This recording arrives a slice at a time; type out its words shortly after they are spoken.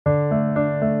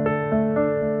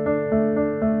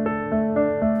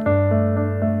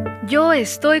Yo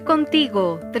estoy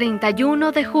contigo,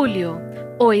 31 de julio.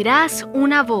 Oirás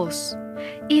una voz.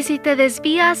 Y si te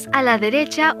desvías a la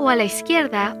derecha o a la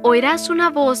izquierda, oirás una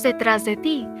voz detrás de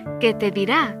ti, que te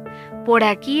dirá: por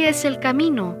aquí es el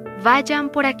camino, vayan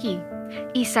por aquí.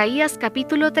 Isaías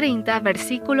capítulo 30,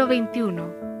 versículo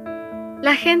 21.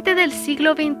 La gente del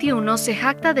siglo XXI se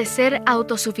jacta de ser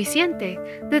autosuficiente,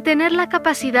 de tener la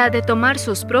capacidad de tomar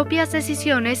sus propias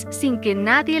decisiones sin que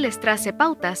nadie les trace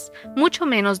pautas, mucho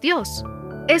menos Dios.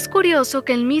 Es curioso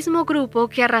que el mismo grupo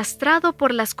que, arrastrado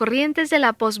por las corrientes de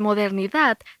la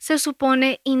posmodernidad, se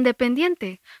supone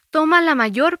independiente, toma la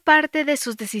mayor parte de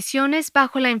sus decisiones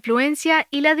bajo la influencia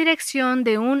y la dirección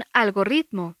de un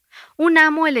algoritmo, un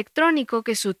amo electrónico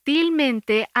que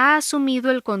sutilmente ha asumido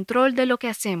el control de lo que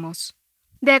hacemos.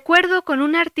 De acuerdo con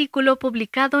un artículo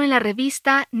publicado en la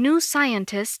revista New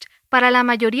Scientist, para la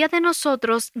mayoría de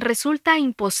nosotros resulta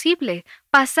imposible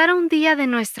pasar un día de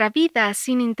nuestra vida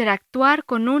sin interactuar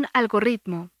con un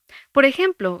algoritmo. Por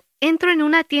ejemplo, entro en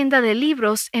una tienda de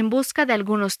libros en busca de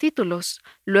algunos títulos,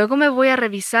 luego me voy a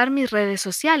revisar mis redes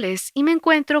sociales y me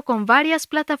encuentro con varias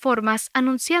plataformas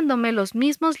anunciándome los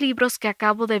mismos libros que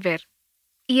acabo de ver.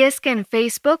 Y es que en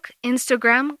Facebook,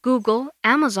 Instagram, Google,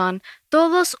 Amazon,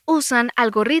 todos usan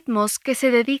algoritmos que se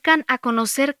dedican a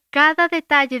conocer cada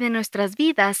detalle de nuestras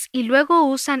vidas y luego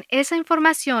usan esa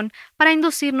información para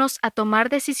inducirnos a tomar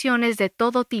decisiones de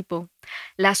todo tipo.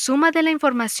 La suma de la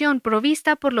información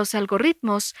provista por los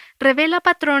algoritmos revela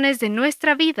patrones de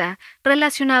nuestra vida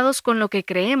relacionados con lo que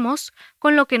creemos,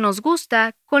 con lo que nos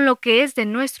gusta, con lo que es de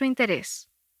nuestro interés.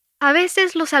 A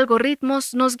veces los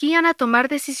algoritmos nos guían a tomar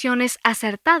decisiones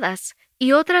acertadas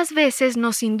y otras veces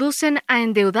nos inducen a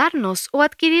endeudarnos o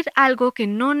adquirir algo que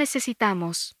no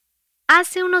necesitamos.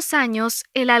 Hace unos años,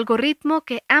 el algoritmo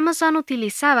que Amazon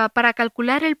utilizaba para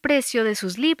calcular el precio de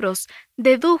sus libros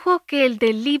dedujo que el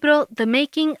del libro The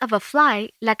Making of a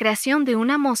Fly, la creación de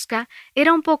una mosca,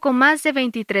 era un poco más de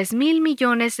 $23,000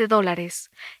 millones.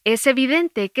 Es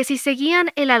evidente que si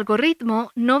seguían el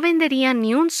algoritmo, no venderían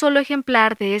ni un solo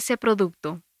ejemplar de ese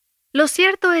producto. Lo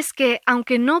cierto es que,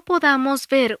 aunque no podamos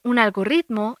ver un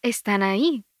algoritmo, están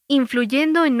ahí,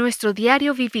 influyendo en nuestro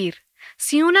diario vivir.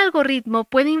 Si un algoritmo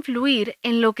puede influir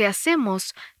en lo que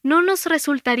hacemos, ¿no nos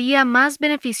resultaría más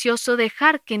beneficioso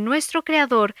dejar que nuestro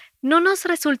creador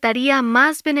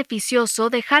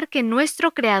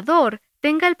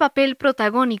tenga el papel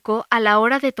protagónico a la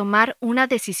hora de tomar una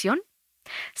decisión?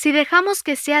 Si dejamos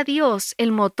que sea Dios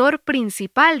el motor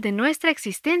principal de nuestra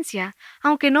existencia,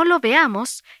 aunque no lo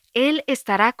veamos, Él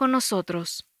estará con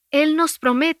nosotros. Él nos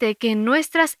promete que en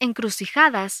nuestras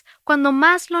encrucijadas, cuando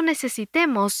más lo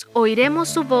necesitemos, oiremos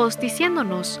su voz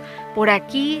diciéndonos: por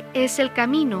aquí es el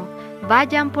camino,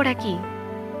 vayan por aquí.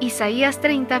 Isaías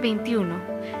 30, 21.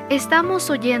 ¿Estamos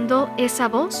oyendo esa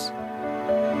voz?